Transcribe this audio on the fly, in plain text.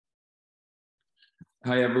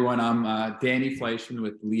Hi, everyone. I'm Danny Fleischman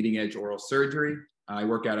with Leading Edge Oral Surgery. I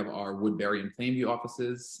work out of our Woodbury and Plainview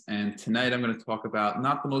offices. And tonight I'm going to talk about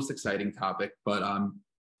not the most exciting topic, but a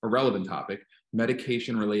relevant topic,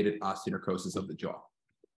 medication-related osteonecrosis of the jaw.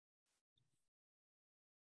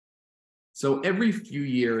 So every few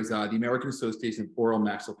years, the American Association of Oral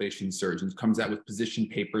Maxillofacial Surgeons comes out with position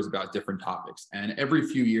papers about different topics. And every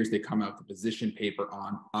few years, they come out with a position paper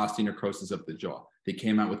on osteonecrosis of the jaw. They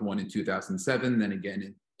came out with one in 2007, then again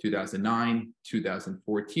in 2009,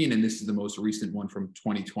 2014, and this is the most recent one from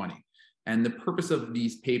 2020. And the purpose of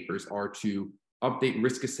these papers are to update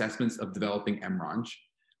risk assessments of developing MRONJ,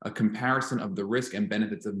 a comparison of the risk and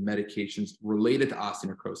benefits of medications related to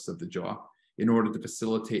osteonecrosis of the jaw, in order to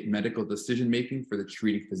facilitate medical decision-making for the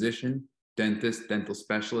treating physician, dentist, dental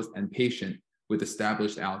specialist, and patient with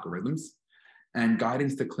established algorithms, and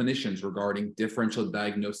guidance to clinicians regarding differential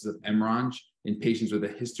diagnosis of MRONJ in patients with a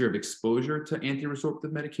history of exposure to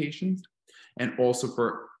antiresorptive medications, and also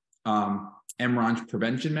for MRONJ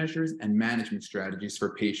prevention measures and management strategies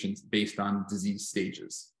for patients based on disease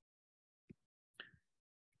stages.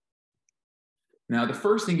 Now, the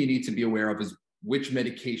first thing you need to be aware of is which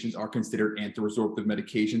medications are considered antiresorptive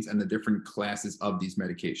medications and the different classes of these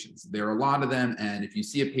medications. There are a lot of them, and if you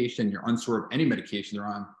see a patient, you're unsure of any medication they're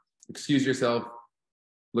on, excuse yourself,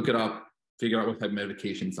 look it up, figure out what type of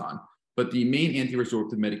medication it's on. But the main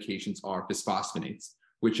antiresorptive medications are bisphosphonates,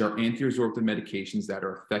 which are antiresorptive medications that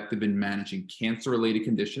are effective in managing cancer-related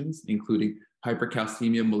conditions, including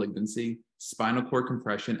hypercalcemia malignancy, spinal cord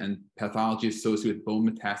compression, and pathology associated with bone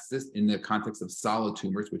metastasis in the context of solid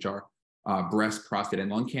tumors, which are breast, prostate,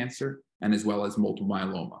 and lung cancer, and as well as multiple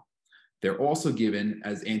myeloma. They're also given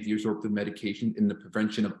as antiresorptive medication in the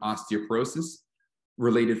prevention of osteoporosis,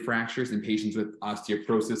 related fractures in patients with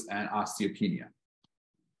osteoporosis and osteopenia.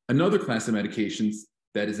 Another class of medications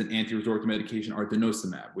that is an antiresorptive medication are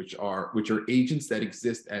denosumab, which are agents that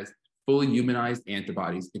exist as fully humanized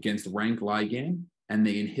antibodies against rank ligand, and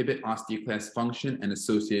they inhibit osteoclast function and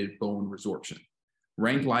associated bone resorption.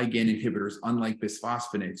 Rank ligand inhibitors, unlike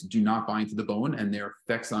bisphosphonates, do not bind to the bone, and their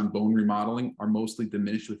effects on bone remodeling are mostly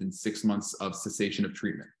diminished within 6 months of cessation of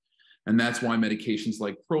treatment. And that's why medications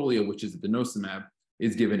like Prolia, which is denosumab,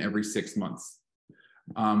 is given every 6 months.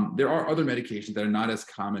 There are other medications that are not as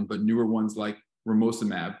common, but newer ones like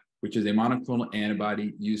ramosumab, which is a monoclonal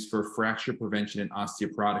antibody used for fracture prevention in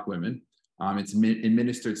osteoporotic women. It's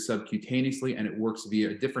administered subcutaneously, and it works via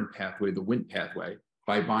a different pathway, the Wnt pathway,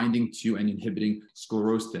 by binding to and inhibiting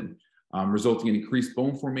sclerostin, resulting in increased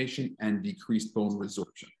bone formation and decreased bone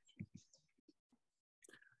resorption.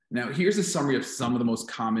 Now, here's a summary of some of the most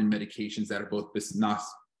common medications that are both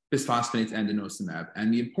bisphosphonates and denosumab.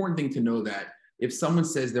 And the important thing to know that if someone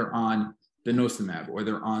says they're on denosumab or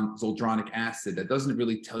they're on zoldronic acid, that doesn't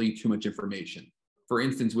really tell you too much information. For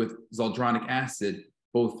instance, with zoldronic acid,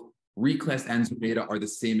 both Reclast and Zometa are the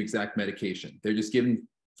same exact medication. They're just given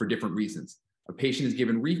for different reasons. A patient is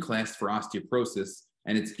given Reclast for osteoporosis,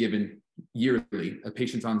 and it's given yearly. A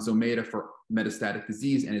patient's on Zometa for metastatic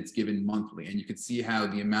disease, and it's given monthly. And you can see how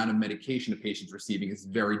the amount of medication a patient's receiving is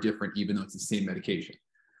very different, even though it's the same medication.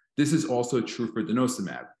 This is also true for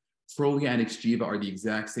denosumab. Prolia and Xgeva are the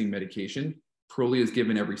exact same medication. Prolia is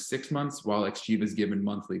given every 6 months, while Xgeva is given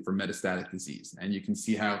monthly for metastatic disease. And you can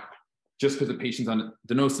see how just because a patient's on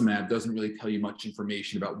denosumab doesn't really tell you much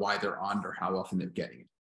information about why they're on it or how often they're getting it.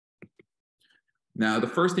 Now, the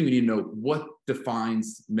first thing we need to know, what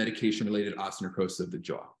defines medication-related osteonecrosis of the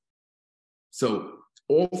jaw? So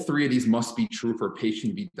all three of these must be true for a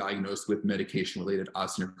patient to be diagnosed with medication-related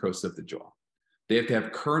osteonecrosis of the jaw. They have to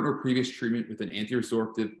have current or previous treatment with an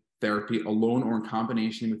antiresorptive therapy alone or in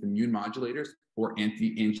combination with immune modulators or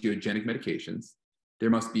anti-angiogenic medications. There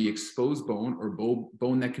must be exposed bone or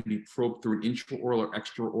bone that can be probed through an intraoral or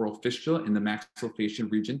extraoral fistula in the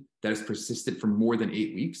maxillofacial region that is persistent for more than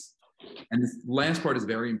 8 weeks. And this last part is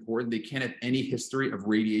very important. They can't have any history of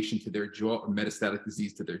radiation to their jaw or metastatic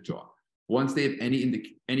disease to their jaw. Once they have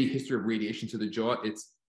any history of radiation to the jaw,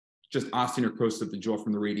 it's just osteonecrosis of the jaw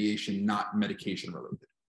from the radiation, not medication related.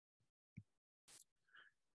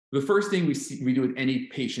 The first thing we do with any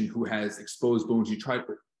patient who has exposed bones,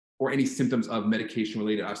 or any symptoms of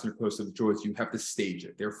medication-related osteonecrosis of the jaw, is you have to stage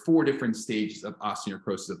it. There are 4 different stages of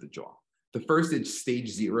osteonecrosis of the jaw. The first is stage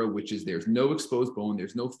 0, which is there's no exposed bone,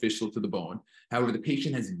 there's no fistula to the bone. However, the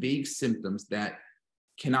patient has vague symptoms that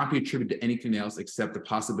cannot be attributed to anything else except the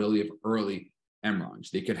possibility of early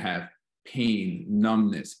MRONJ. They could have pain,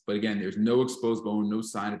 numbness, but again, there's no exposed bone, no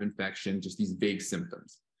sign of infection, just these vague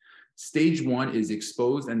symptoms. Stage 1 is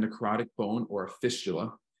exposed and necrotic bone or a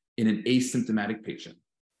fistula in an asymptomatic patient.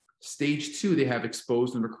 Stage 2, they have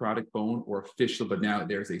exposed necrotic bone or fistula, but now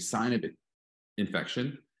there's a sign of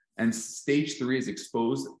infection. And stage 3 is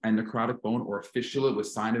exposed and necrotic bone or fistula with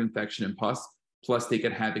sign of infection and pus. Plus, they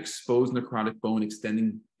could have exposed necrotic bone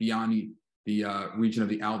extending beyond the region of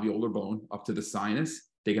the alveolar bone up to the sinus.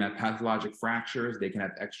 They can have pathologic fractures. They can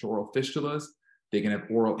have extraoral fistulas. They can have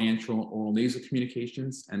oral antral and oral nasal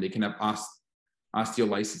communications, and they can have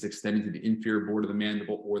osteolysis extending to the inferior border of the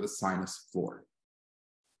mandible or the sinus floor.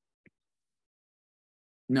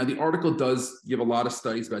 Now, the article does give a lot of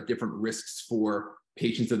studies about different risks for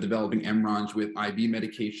patients of developing MRONJ with IV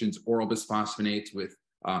medications, oral bisphosphonates with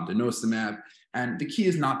denosumab. And the key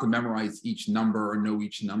is not to memorize each number or know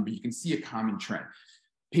each number. You can see a common trend.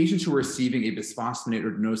 Patients who are receiving a bisphosphonate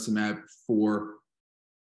or denosumab for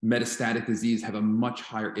metastatic disease have a much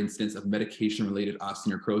higher incidence of medication-related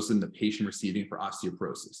osteonecrosis than the patient receiving for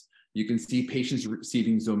osteoporosis. You can see patients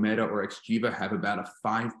receiving Zometa or Xgeva have about a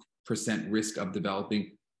 5% risk of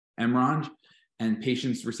developing MRONJ, and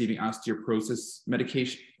patients receiving osteoporosis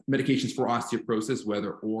medications for osteoporosis,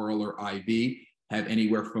 whether oral or IV, have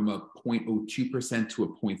anywhere from a 0.02% to a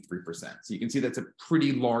 0.3%. So you can see that's a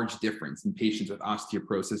pretty large difference in patients with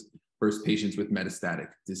osteoporosis versus patients with metastatic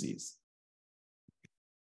disease.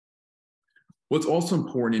 What's also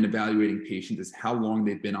important in evaluating patients is how long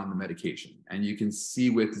they've been on the medication. And you can see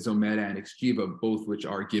with Zometa and Xgeva, both which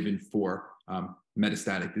are given for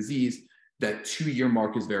metastatic disease, that 2-year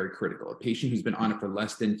mark is very critical. A patient who's been on it for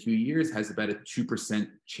less than 2 years has about a 2%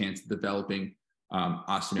 chance of developing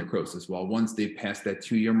osteonecrosis, while once they've passed that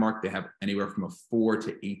 2-year mark, they have anywhere from a 4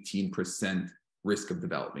 to 18% risk of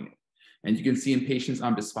developing it. And you can see in patients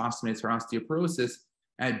on bisphosphonates for osteoporosis,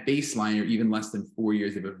 at baseline or even less than 4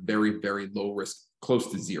 years, they have a very, very low risk,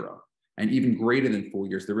 close to 0. And even greater than 4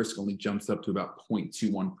 years, the risk only jumps up to about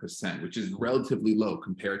 0.21%, which is relatively low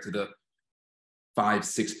compared to the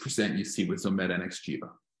 5-6% you see with Zometa and Xgeva.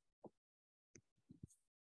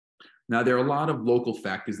 Now, there are a lot of local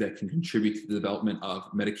factors that can contribute to the development of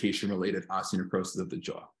medication-related osteonecrosis of the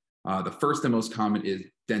jaw. The first and most common is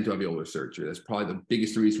dentoalveolar surgery. That's probably the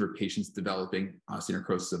biggest reason for patients developing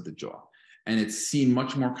osteonecrosis of the jaw. And it's seen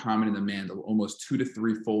much more common in the mandible, almost 2 to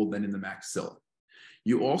 3-fold than in the maxilla.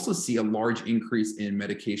 You also see a large increase in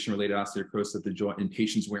medication-related osteoporosis of the jaw in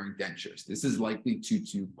patients wearing dentures. This is likely due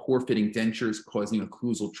to poor-fitting dentures causing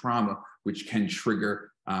occlusal trauma, which can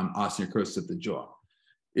trigger osteonecrosis of the jaw.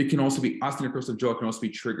 It can also be, osteonecrosis of the jaw can also be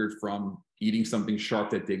triggered from eating something sharp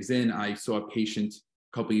that digs in. I saw a patient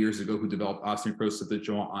a couple of years ago who developed osteonecrosis of the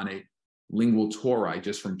jaw on a lingual tori,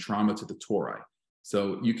 just from trauma to the tori.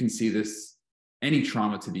 So you can see this, any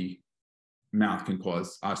trauma to the mouth can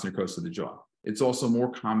cause osteonecrosis of the jaw. It's also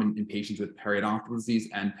more common in patients with periodontal disease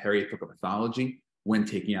and periapical pathology when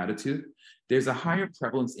taking out a tooth. There's a higher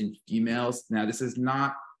prevalence in females. Now, this is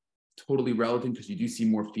not totally relevant because you do see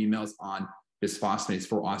more females on bisphosphonates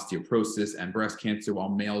for osteoporosis and breast cancer, while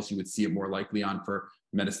males you would see it more likely on for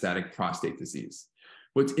metastatic prostate disease.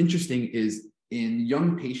 What's interesting is in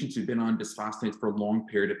young patients who've been on bisphosphonates for a long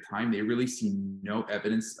period of time, they really see no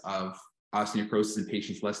evidence of osteonecrosis in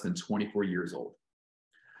patients less than 24 years old.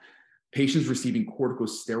 Patients receiving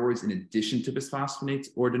corticosteroids in addition to bisphosphonates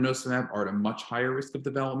or denosumab are at a much higher risk of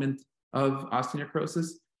development of osteonecrosis,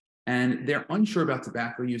 and they're unsure about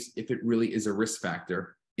tobacco use if it really is a risk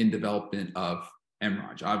factor in development of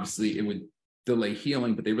MRONJ. Obviously, it would delay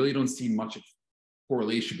healing, but they really don't see much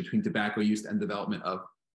correlation between tobacco use and development of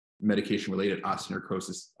medication-related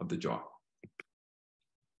osteonecrosis of the jaw.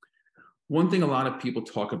 One thing a lot of people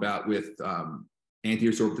talk about with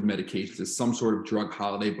antiresorptive medications is some sort of drug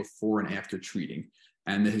holiday before and after treating.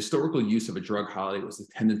 And the historical use of a drug holiday was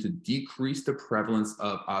intended to decrease the prevalence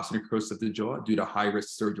of osteonecrosis of the jaw due to high-risk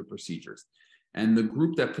surgical procedures. And the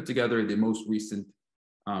group that put together the most recent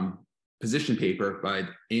position paper by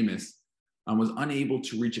Amos was unable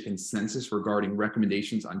to reach a consensus regarding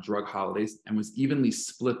recommendations on drug holidays and was evenly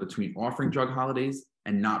split between offering drug holidays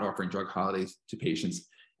and not offering drug holidays to patients.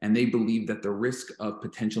 And they believe that the risk of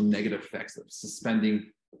potential negative effects of suspending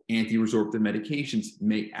antiresorptive medications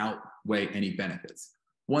may outweigh any benefits.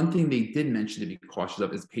 One thing they did mention to be cautious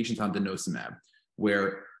of is patients on denosumab,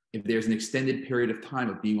 where if there's an extended period of time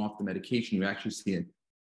of being off the medication, you actually see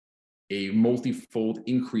a multi-fold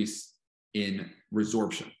increase in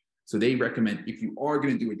resorption. So they recommend, if you are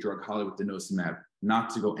going to do a drug holiday with denosumab, not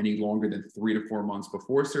to go any longer than 3 to 4 months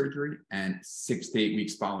before surgery and 6 to 8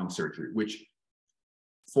 weeks following surgery, which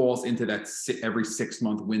falls into that every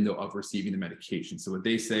 6-month window of receiving the medication. So what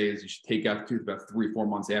they say is you should take out the tooth about 3 or 4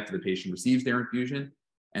 months after the patient receives their infusion,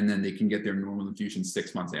 and then they can get their normal infusion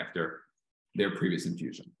 6 months after their previous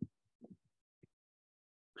infusion.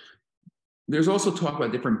 There's also talk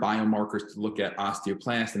about different biomarkers to look at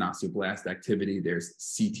osteoclast and osteoblast activity. There's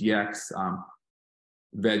CTX,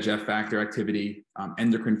 VEGF factor activity,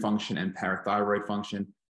 endocrine function, and parathyroid function.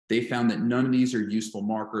 They found that none of these are useful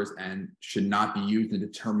markers and should not be used in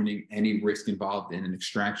determining any risk involved in an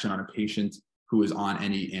extraction on a patient who is on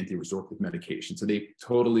any antiresorptive medication. So they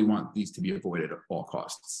totally want these to be avoided at all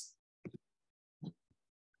costs.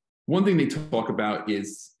 One thing they talk about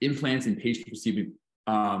is implants in patients receiving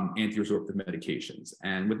antiresorptive medications.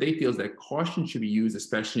 And what they feel is that caution should be used,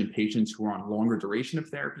 especially in patients who are on longer duration of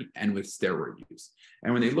therapy and with steroid use.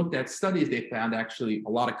 And when they looked at studies, they found actually a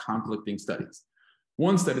lot of conflicting studies.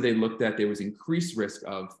 One study they looked at, there was increased risk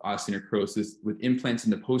of osteonecrosis with implants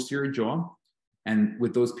in the posterior jaw and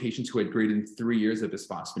with those patients who had greater than 3 years of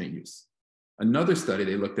bisphosphonate use. Another study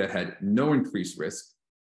they looked at had no increased risk.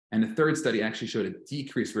 And the third study actually showed a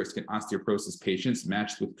decreased risk in osteoporosis patients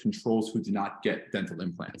matched with controls who did not get dental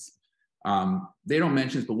implants. They don't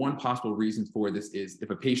mention this, but one possible reason for this is if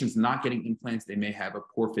a patient's not getting implants, they may have a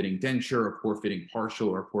poor fitting denture, a poor fitting partial,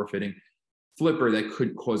 or a poor fitting flipper that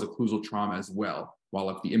could cause occlusal trauma as well. While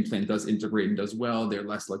if the implant does integrate and does well, they're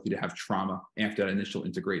less likely to have trauma after that initial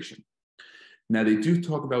integration. Now, they do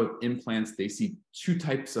talk about implants. They see two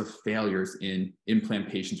types of failures in implant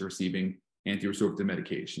patients receiving antiresorptive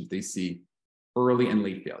medications. They see early and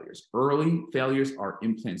late failures. Early failures are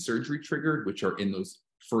implant surgery triggered, which are in those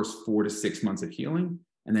first 4 to 6 months of healing,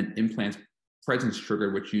 and then implant presence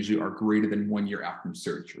triggered, which usually are greater than 1 year out from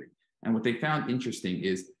surgery. And what they found interesting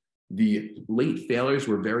is the late failures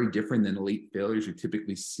were very different than the late failures you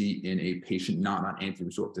typically see in a patient not on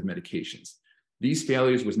antiresorptive medications. These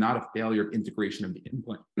failures was not a failure of integration of the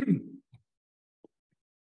implant.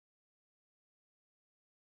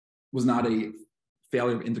 Was not a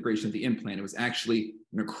failure of integration of the implant. It was actually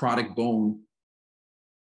necrotic bone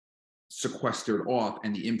sequestered off,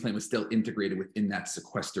 and the implant was still integrated within that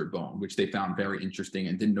sequestered bone, which they found very interesting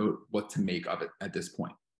and didn't know what to make of it at this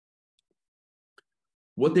point.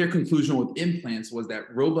 What their conclusion with implants was that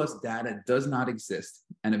robust data does not exist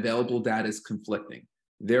and available data is conflicting.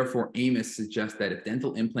 Therefore, Amos suggests that if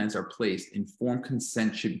dental implants are placed, informed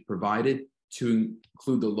consent should be provided to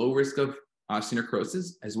include the low risk of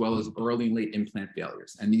osteonecrosis, as well as early and late implant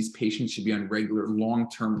failures. And these patients should be on regular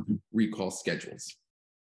long-term recall schedules.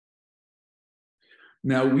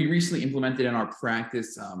 Now, we recently implemented in our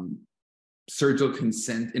practice surgical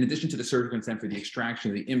consent, in addition to the surgical consent for the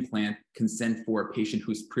extraction of the implant, consent for a patient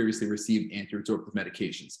who's previously received antiresorptive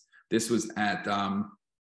medications. This was at,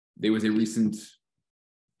 there was a recent,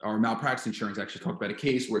 our malpractice insurance actually talked about a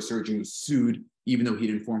case where a surgeon was sued, even though he'd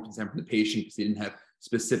informed consent from the patient because he didn't have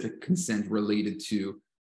specific consent related to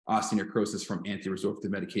osteonecrosis from antiresorptive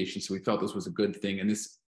medication. So we felt this was a good thing. And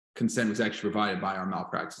this consent was actually provided by our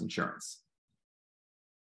malpractice insurance.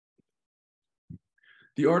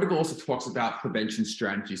 The article also talks about prevention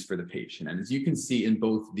strategies for the patient. And as you can see in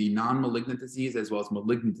both the non-malignant disease as well as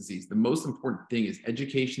malignant disease, the most important thing is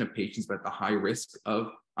education of patients about the high risk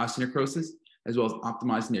of osteonecrosis, as well as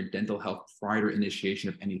optimizing their dental health prior to initiation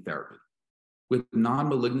of any therapy. With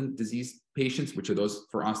non-malignant disease patients, which are those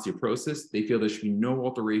for osteoporosis, they feel there should be no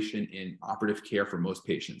alteration in operative care for most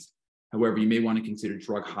patients. However, you may want to consider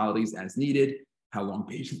drug holidays as needed, how long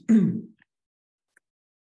patients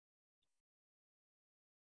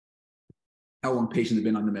have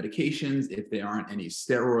been on the medications, if there aren't any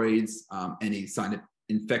steroids, any sign of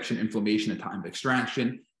infection, inflammation at time of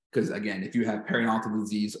extraction. Because again, if you have periodontal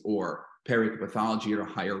disease or periapical pathology, you're at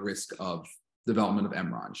a higher risk of development of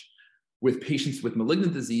MRONJ. With patients with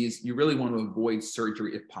malignant disease, you really want to avoid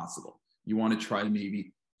surgery if possible. You want to try to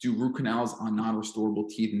maybe do root canals on non-restorable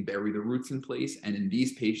teeth and bury the roots in place. And in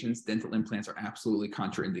these patients, dental implants are absolutely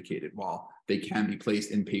contraindicated, while they can be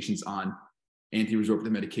placed in patients on antiresorptive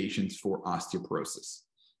medications for osteoporosis.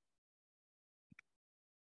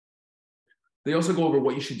 They also go over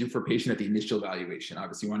what you should do for a patient at the initial evaluation.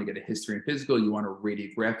 Obviously, you want to get a history and physical. You want a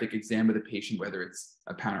radiographic exam of the patient, whether it's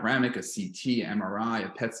a panoramic, a CT, MRI, a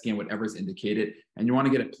PET scan, whatever is indicated. And you want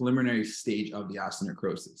to get a preliminary stage of the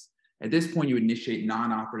osteonecrosis. At this point, you initiate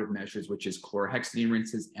non-operative measures, which is chlorhexidine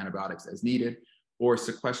rinses, antibiotics as needed, or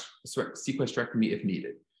sequestrectomy if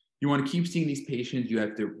needed. You want to keep seeing these patients. You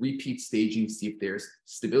have to repeat staging, see if there's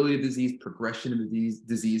stability of disease, progression of the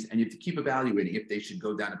disease, and you have to keep evaluating if they should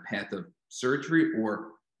go down a path of surgery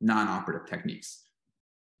or non-operative techniques.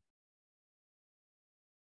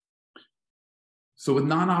 So with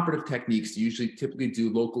non-operative techniques, you usually typically do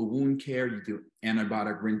local wound care. You do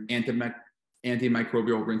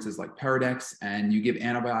antimicrobial rinses like Paradex, and you give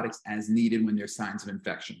antibiotics as needed when there's signs of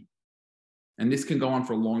infection. And this can go on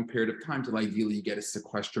for a long period of time till ideally you get a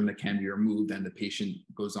sequestrum that can be removed and the patient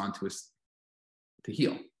goes on to to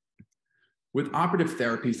heal. With operative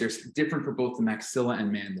therapies, there's different for both the maxilla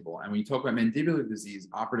and mandible. And when you talk about mandibular disease,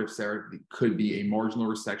 operative therapy could be a marginal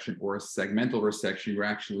resection or a segmental resection, or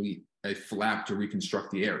actually a flap to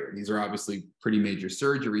reconstruct the area. These are obviously pretty major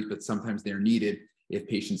surgeries, but sometimes they're needed if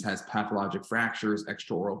patients has pathologic fractures,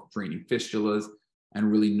 extraoral draining fistulas,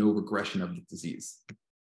 and really no regression of the disease.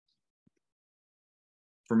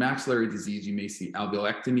 For maxillary disease, you may see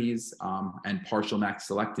alveolectomies and partial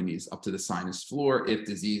maxillectomies up to the sinus floor if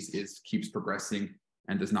disease keeps progressing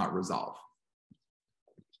and does not resolve.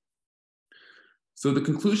 So the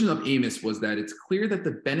conclusion of AMOS was that it's clear that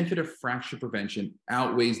the benefit of fracture prevention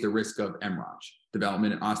outweighs the risk of MRONJ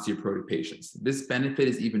development in osteoporotic patients. This benefit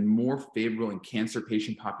is even more favorable in cancer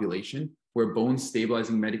patient population, where bone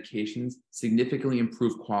stabilizing medications significantly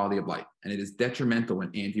improve quality of life. And it is detrimental when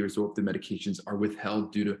antiresorptive medications are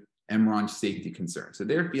withheld due to MRONJ safety concerns. So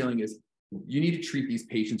their feeling is you need to treat these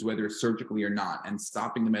patients whether surgically or not, and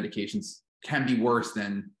stopping the medications can be worse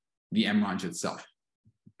than the MRONJ itself.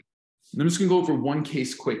 I'm just gonna go over one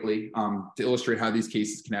case quickly to illustrate how these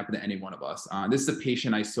cases can happen to any one of us. This is a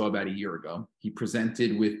patient I saw about a year ago. He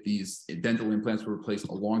presented with these dental implants were replaced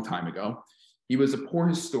a long time ago. He was a poor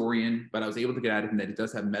historian, but I was able to get at him that he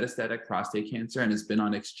does have metastatic prostate cancer and has been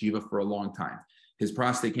on Xgeva for a long time. His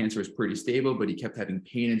prostate cancer is pretty stable, but he kept having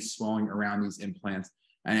pain and swelling around these implants.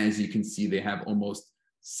 And as you can see, they have almost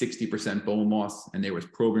 60% bone loss, and there was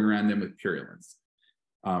probing around them with purulence.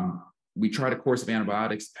 We tried a course of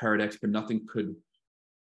antibiotics, Paradex, but nothing could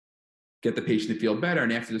get the patient to feel better.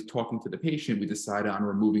 And after just talking to the patient, we decided on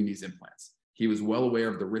removing these implants. He was well aware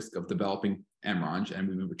of the risk of developing MRONJ, and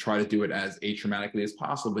we would try to do it as atraumatically as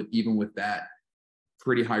possible. But even with that,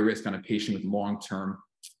 pretty high risk on a patient with long-term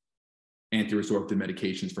antiresorptive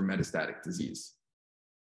medications for metastatic disease.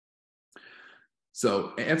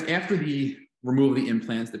 So after the removal of the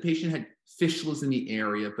implants, the patient had fistulas in the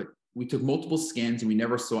area, but we took multiple scans and we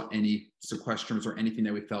never saw any sequestrums or anything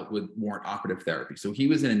that we felt would warrant operative therapy. So he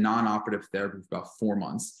was in a non-operative therapy for about 4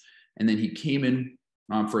 months. And then he came in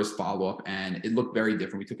for his follow-up, and it looked very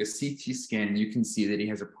different. We took a CT scan, and you can see that he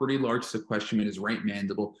has a pretty large sequestrum in his right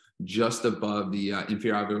mandible, just above the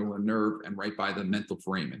inferior alveolar nerve and right by the mental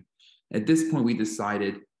foramen. At this point, we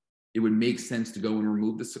decided it would make sense to go and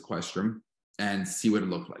remove the sequestrum and see what it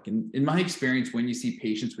looked like. And in my experience, when you see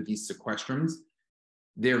patients with these sequestrums,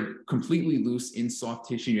 they're completely loose in soft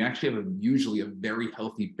tissue. You actually have usually a very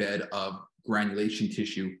healthy bed of granulation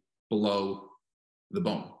tissue below the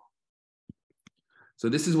bone. So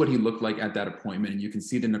this is what he looked like at that appointment. And you can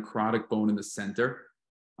see the necrotic bone in the center.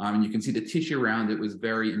 And you can see the tissue around it was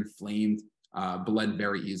very inflamed, bled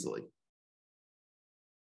very easily.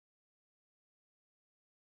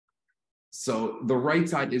 So the right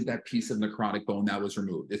side is that piece of necrotic bone that was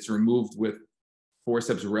removed. It's removed with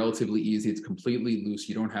forceps relatively easy. It's completely loose.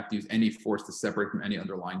 You don't have to use any force to separate from any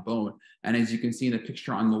underlying bone. And as you can see in the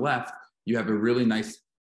picture on the left, you have a really nice,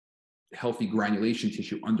 healthy granulation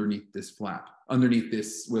tissue underneath this flap, underneath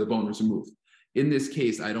this where the bone was removed. In this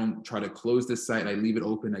case, I don't try to close this site. I leave it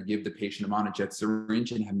open. I give the patient a monojet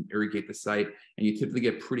syringe and have him irrigate the site. And you typically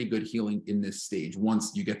get pretty good healing in this stage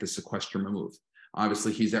once you get the sequestrum removed.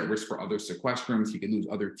 Obviously, he's at risk for other sequestrums. He could lose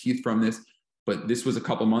other teeth from this. But this was a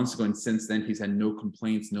couple months ago, and since then, he's had no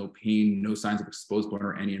complaints, no pain, no signs of exposed bone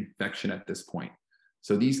or any infection at this point.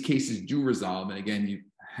 So these cases do resolve. And again, you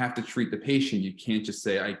have to treat the patient. You can't just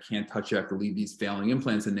say, I can't touch it. I have to leave these failing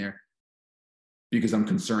implants in there because I'm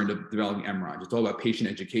concerned of developing MRONJ. It's all about patient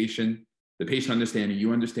education, the patient understanding,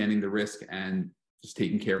 you understanding the risk, and just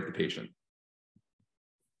taking care of the patient.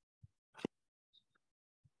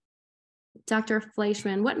 Dr.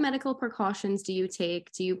 Fleischman, what medical precautions do you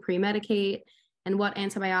take? Do you pre-medicate? And what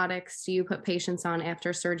antibiotics do you put patients on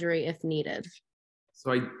after surgery if needed?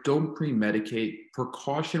 So I don't pre-medicate.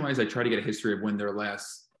 Precaution-wise, I try to get a history of when they're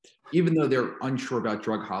last, even though they're unsure about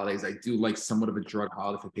drug holidays, I do like somewhat of a drug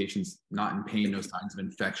holiday for patients not in pain, no signs of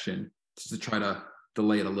infection, just to try to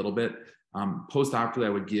delay it a little bit. Post-operatively, I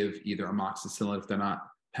would give either amoxicillin if they're not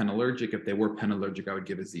penallergic. If they were penallergic, I would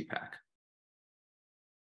give a Z-Pak.